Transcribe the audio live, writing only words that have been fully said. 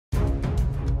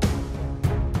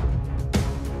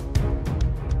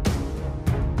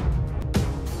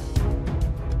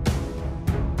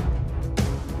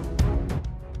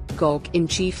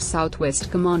Corps-in-Chief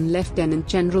Southwest Command Lt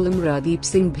General Lt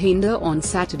Gen Bhindar on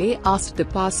Saturday asked the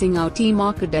passing out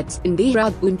IMA cadets in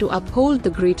Dehradun to uphold the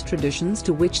great traditions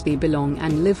to which they belong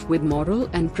and live with moral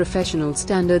and professional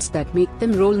standards that make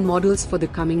them role models for the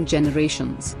coming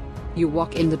generations. You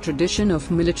walk in the tradition of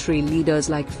military leaders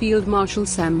like Field Marshal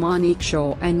Sam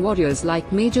Manekshaw and warriors like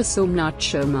Major Somnath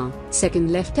Sharma, 2nd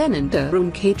Lieutenant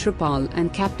Arun Khetrapal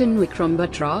and Captain Vikram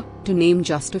Batra, to name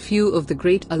just a few of the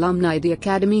great alumni the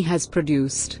Academy has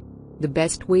produced. The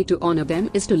best way to honor them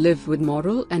is to live with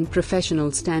moral and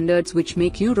professional standards which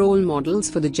make you role models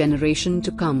for the generation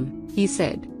to come, he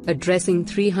said, addressing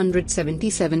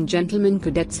 377 gentlemen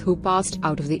cadets who passed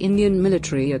out of the Indian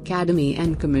Military Academy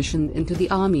and commissioned into the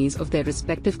armies of their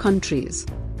respective countries.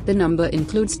 The number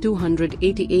includes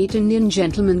 288 Indian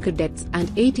gentlemen cadets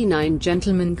and 89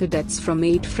 gentlemen cadets from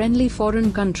 8 friendly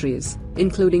foreign countries,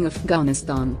 including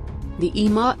Afghanistan. The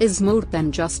IMA is more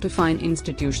than just a fine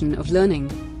institution of learning.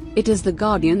 It is the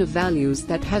guardian of values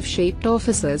that have shaped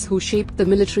officers who shaped the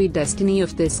military destiny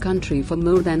of this country for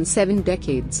more than 7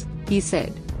 decades, he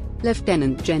said. Lt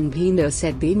Gen Bhindar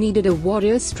said they needed a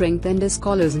warrior's strength and a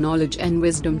scholar's knowledge and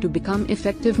wisdom to become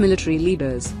effective military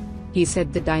leaders. He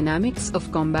said the dynamics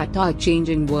of combat are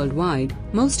changing worldwide,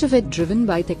 most of it driven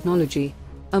by technology.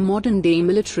 A modern-day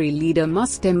military leader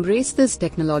must embrace this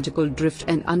technological drift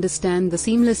and understand the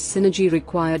seamless synergy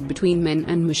required between men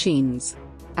and machines.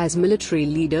 As military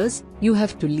leaders, you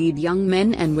have to lead young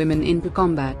men and women into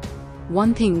combat.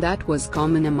 One thing that was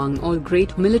common among all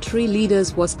great military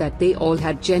leaders was that they all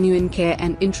had genuine care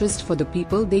and interest for the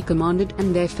people they commanded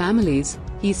and their families,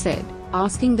 he said,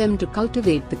 asking them to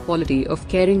cultivate the quality of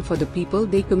caring for the people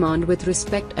they command with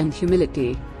respect and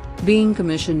humility. Being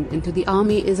commissioned into the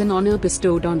army is an honor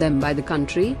bestowed on them by the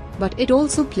country, but it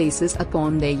also places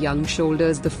upon their young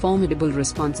shoulders the formidable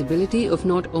responsibility of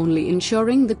not only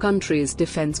ensuring the country's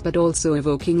defense but also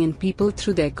evoking in people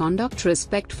through their conduct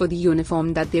respect for the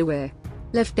uniform that they wear.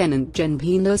 Lt Gen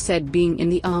Bhindar said being in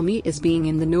the army is being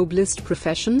in the noblest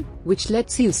profession, which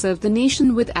lets you serve the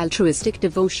nation with altruistic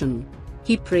devotion.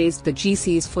 He praised the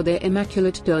GCs for their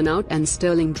immaculate turnout and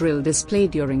sterling drill display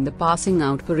during the passing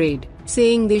out parade,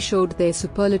 saying they showed their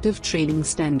superlative training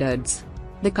standards.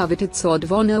 The coveted Sword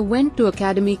of Honor went to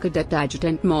Academy Cadet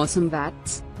Adjutant Mausam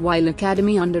Vats, while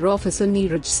Academy Under Officer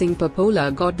Neeraj Singh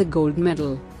Papola got the gold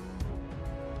medal.